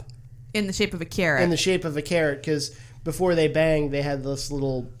cop in the shape of a carrot. in the shape of a carrot, because before they bang, they had this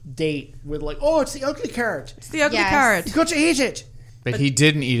little date with like, oh, it's the ugly carrot. It's the ugly Yes. carrot. You got to eat it. But he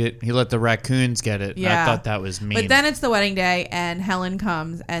didn't eat it. He let the raccoons get it. Yeah. I thought that was mean. But then it's the wedding day, and Helen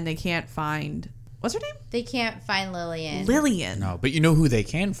comes, and they can't find, what's her name? They can't find Lillian. Lillian. No, but you know who they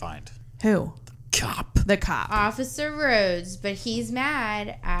can find? Who? Cop. The cop. Officer Rhodes, but he's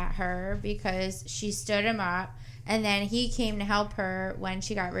mad at her because she stood him up, and then he came to help her when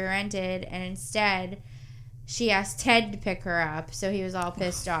she got rear-ended, and instead she asked Ted to pick her up, so he was all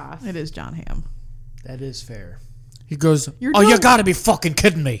pissed off. It is John Hamm. That is fair. He goes, You're oh, you done. gotta be fucking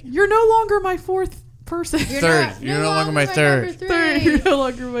kidding me. You're no longer my fourth person. Third. You're no longer my third. number Third. three. You're no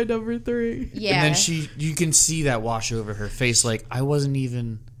longer my number 3. Yeah. And then you can see that wash over her face. Like, I wasn't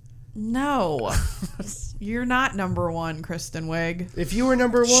even. No. You're not number 1, Kristen Wiig. If you were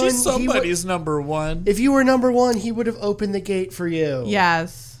number one, She's somebody's number one. if you were number one, he would have opened the gate for you.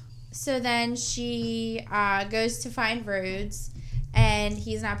 Yes. So then she goes to find Rhodes, and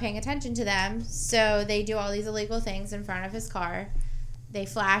he's not paying attention to them. So they do all these illegal things in front of his car. They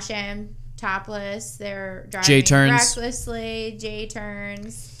flash him topless. They're driving J-turns. recklessly.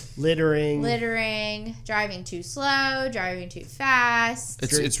 J-turns. Littering. Driving too slow. Driving too fast.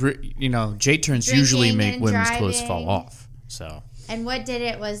 J-turns Drinking usually make and women's clothes driving. fall off. So And what did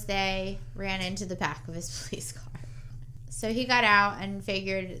it was they ran into the back of his police car. So he got out and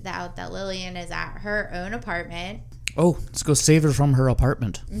figured out that Lillian is at her own apartment. let's go save her from her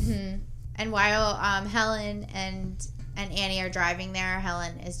apartment. And while Helen and Annie are driving there,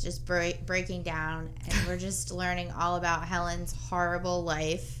 Helen is just breaking down, and we're just learning all about Helen's horrible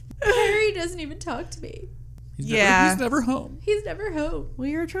life. Harry doesn't even talk to me. He's never home. He's never home. Well,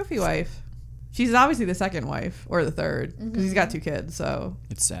 you're a trophy wife. She's obviously the second wife, or the third, because he's got 2 kids, so.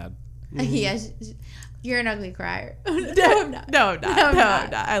 It's sad. Yes, you're an ugly crier. No, I'm not. No, I'm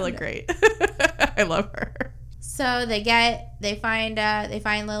not. I look great. I love her. So they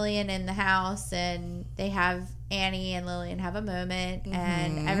find Lillian in the house, and they have Annie and Lillian have a moment,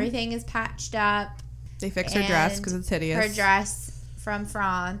 and everything is patched up. They fix her dress because And it's hideous. Her dress from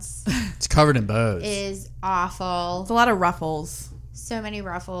France It's covered in bows. is awful. It's a lot of ruffles. So many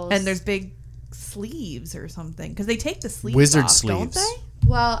ruffles. And there's big sleeves or something, because they take the sleeves Wizard off, don't sleeves. they?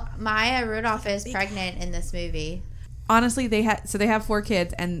 Well, Maya Rudolph is pregnant in this movie. Honestly, they have 4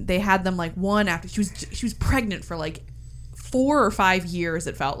 kids, and they had them like one after she was pregnant for like 4 or 5 years.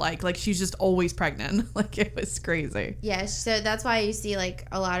 It felt like she's just always pregnant. Like, it was crazy. Yes, so that's why you see like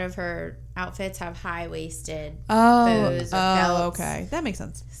a lot of her outfits have high waisted Oh, bows or belts. okay, that makes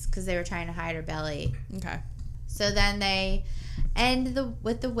sense. Because they were trying to hide her belly. Okay. So then they end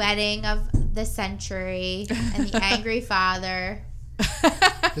with the wedding of the century and the angry father.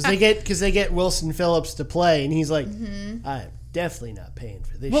 Because they get Wilson Phillips to play, and he's like, I'm definitely not paying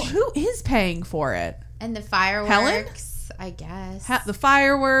for this. Well, shit. who is paying for it? And the fireworks, I guess. The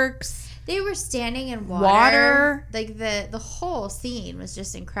fireworks. They were standing in water. Water. Like the whole scene was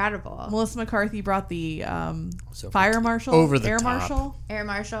just incredible. Melissa McCarthy brought the fire marshal, Over the air top. marshal, Air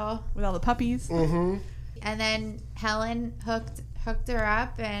marshal. with all the puppies. And then Helen hooked her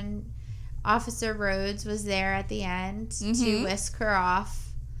up, and Officer Rhodes was there at the end to whisk her off.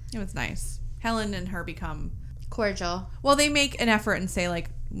 It was nice. Helen and her become cordial. Well, they make an effort and say, like,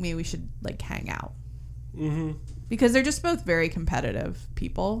 maybe we should, like, hang out. Because they're just both very competitive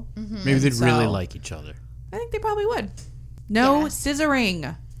people. Maybe they'd really like each other. I think they probably would. No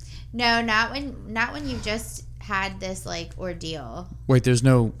scissoring. No, not when you just had this, like, ordeal. Wait, there's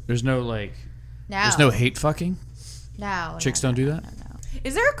no like... No. There's no hate fucking? No. Chicks don't do that? No.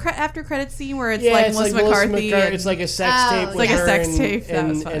 Is there a after credit scene where it's like Melissa McCarthy? It's like a sex tape. It's like a sex tape. That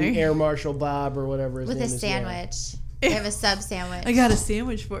was funny. And Air Marshal Bob or whatever his name is. With a sandwich. They have a sub sandwich. I got a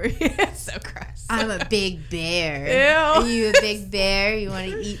sandwich for you. It's so gross. I'm a big bear. Ew. Are you a big bear? You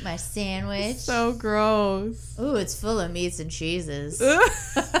want to eat my sandwich? So gross. Ooh, it's full of meats and cheeses. What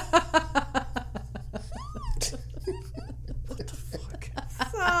the fuck?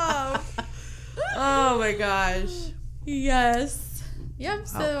 Stop. Oh my gosh. Yes. Yep,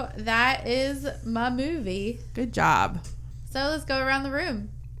 so that is my movie. Good job. So let's go around the room.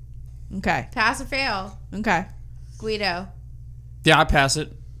 Okay. Pass or fail? Okay. Guido. Yeah, I pass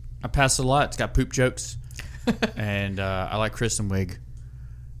it. I pass it a lot. It's got poop jokes. And I like Kristen Wiig.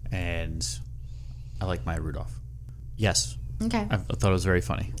 And I like Maya Rudolph. Yes. Okay. I thought it was very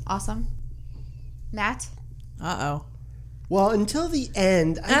funny. Awesome. Matt? Uh-oh. Well, until the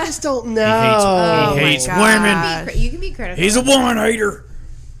end, I just don't know. He hates women. You can be critical. He's a woman hater.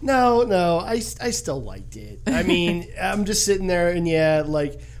 No, I still liked it. I mean, I'm just sitting there and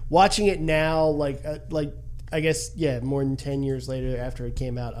like watching it now, like I guess more than 10 years later after it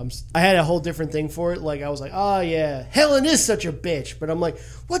came out, I had a whole different thing for it. Like I was like, oh yeah, Helen is such a bitch, but I'm like,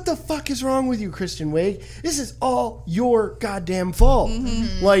 what the fuck is wrong with you, Kristen Wiig? This is all your goddamn fault.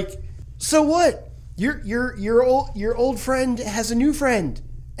 Like, so what? Your old friend has a new friend,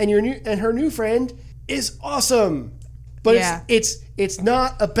 and her new friend is awesome. But it's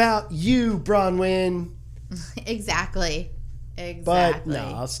not about you, Bronwyn. Exactly. But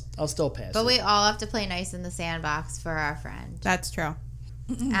no, I'll still pass. But we all have to play nice in the sandbox for our friend. That's true.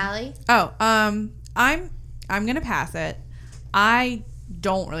 Allie? Oh, I'm gonna pass it. I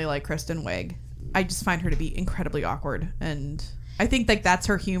don't really like Kristen Wiig. I just find her to be incredibly awkward, and I think like that's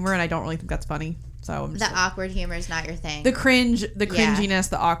her humor, and I don't really think that's funny. So I'm just awkward humor is not your thing. The cringiness,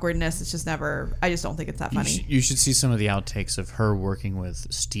 the awkwardness. It's just never. I just don't think it's that funny. You should see some of the outtakes of her working with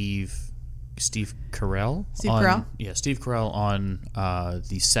Steve Carell. Carell? Yeah, Steve Carell on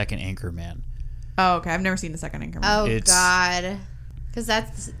the second Anchorman. Oh, okay. I've never seen the second Anchorman. Oh, God. Because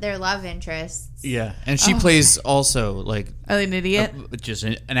that's their love interest. Yeah, and she plays also like an idiot, just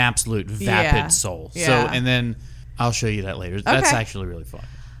an absolute vapid soul. Yeah. So, and then I'll show you that later. That's actually really fun.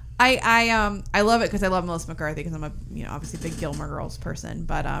 I love it because I love Melissa McCarthy because I'm a obviously big Gilmore Girls person,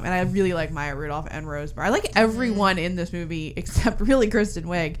 but and I really like Maya Rudolph and Rose Byrne. I like everyone in this movie except really Kristen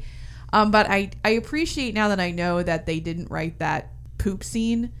Wiig. But I appreciate now that I know that they didn't write that poop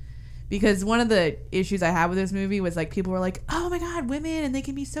scene, because one of the issues I had with this movie was like people were like, oh my God, women and they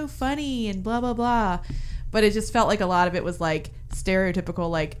can be so funny and blah blah blah, but it just felt like a lot of it was like stereotypical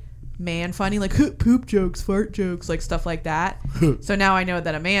like man funny, like poop jokes, fart jokes, like stuff like that. So now I know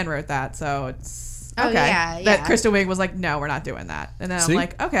that a man wrote that, so it's okay. That Kristen Wiig was like, no, we're not doing that, and then I'm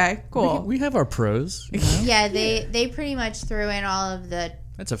like, okay, cool. We have our pros. You know? Yeah, they pretty much threw in all of the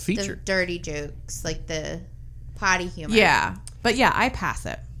that's a feature, the dirty jokes, like the potty humor. Yeah, but yeah, I pass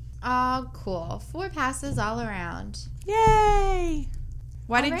it. Oh, cool. 4 passes all around. Yay!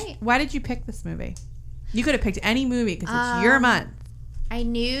 Why did you pick this movie? You could have picked any movie because it's your month. I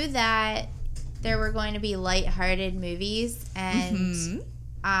knew that there were going to be lighthearted movies, and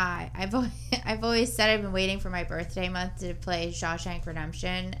I've always said I've been waiting for my birthday month to play Shawshank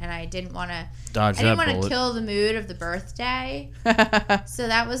Redemption, and I didn't want to kill the mood of the birthday. So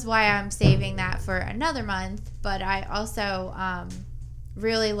that was why I'm saving that for another month. But I also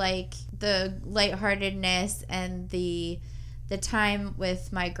really like the lightheartedness, and the time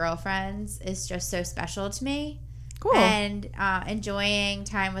with my girlfriends is just so special to me. Cool. And enjoying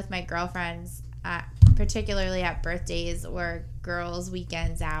time with my girlfriends, particularly at birthdays or girls'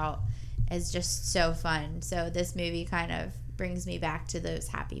 weekends out, is just so fun. So this movie kind of brings me back to those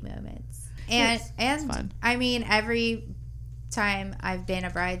happy moments. And it's fun. I mean, every time I've been a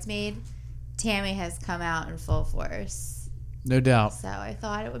bridesmaid, Tammy has come out in full force. No doubt. So I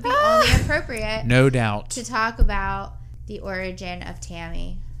thought it would be only appropriate. No doubt. To talk about the origin of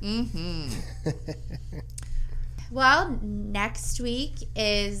Tammy. Well, next week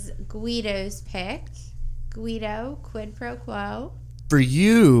is Guido's pick. Guido, quid pro quo. For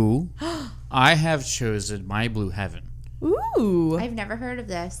you, I have chosen My Blue Heaven. Ooh. I've never heard of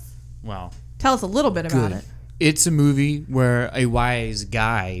this. Well, Tell us a little bit about it. It's a movie where a wise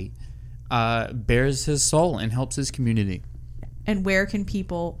guy bears his soul and helps his community. And where can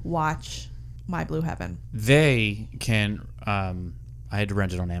people watch My Blue Heaven? They can... I had to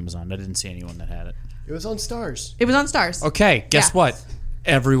rent it on Amazon. I didn't see anyone that had it. It was on Stars. It was on Stars. Okay, guess what?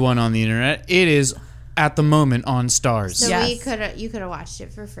 Everyone on the internet, it is at the moment on Stars. So you could have watched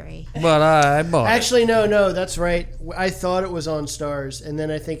it for free. But I bought it. Actually, no, that's right. I thought it was on Stars, and then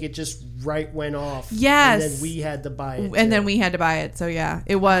I think it just went off. Yes. And then we had to buy it. And then we had to buy it. So yeah,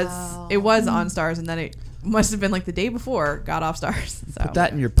 it was on Stars, and then it must have been like the day before got off Stars. So. Put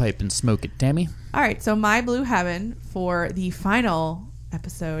that in your pipe and smoke it, Tammy. All right, so My Blue Heaven for the final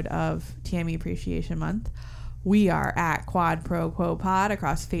episode of Tammy Appreciation Month. We are at Quad Pro Quo Pod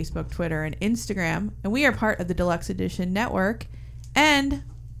across Facebook, Twitter, and Instagram, and we are part of the Deluxe Edition Network, and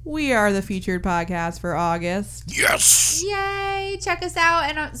we are the featured podcast for August. Yes! Yay! Check us out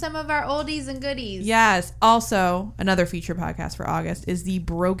and some of our oldies and goodies. Yes. Also, another featured podcast for August is the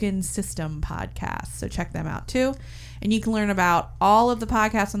Broken System podcast, so check them out too. And you can learn about all of the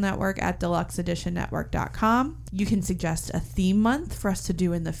podcasts on the network at deluxeeditionnetwork.com. You can suggest a theme month for us to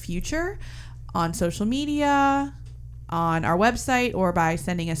do in the future on social media, on our website, or by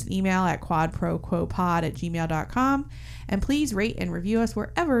sending us an email at quadproquopod@gmail.com. And please rate and review us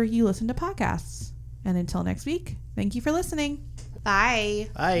wherever you listen to podcasts. And until next week, thank you for listening. Bye.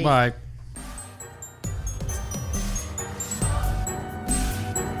 Bye. Bye.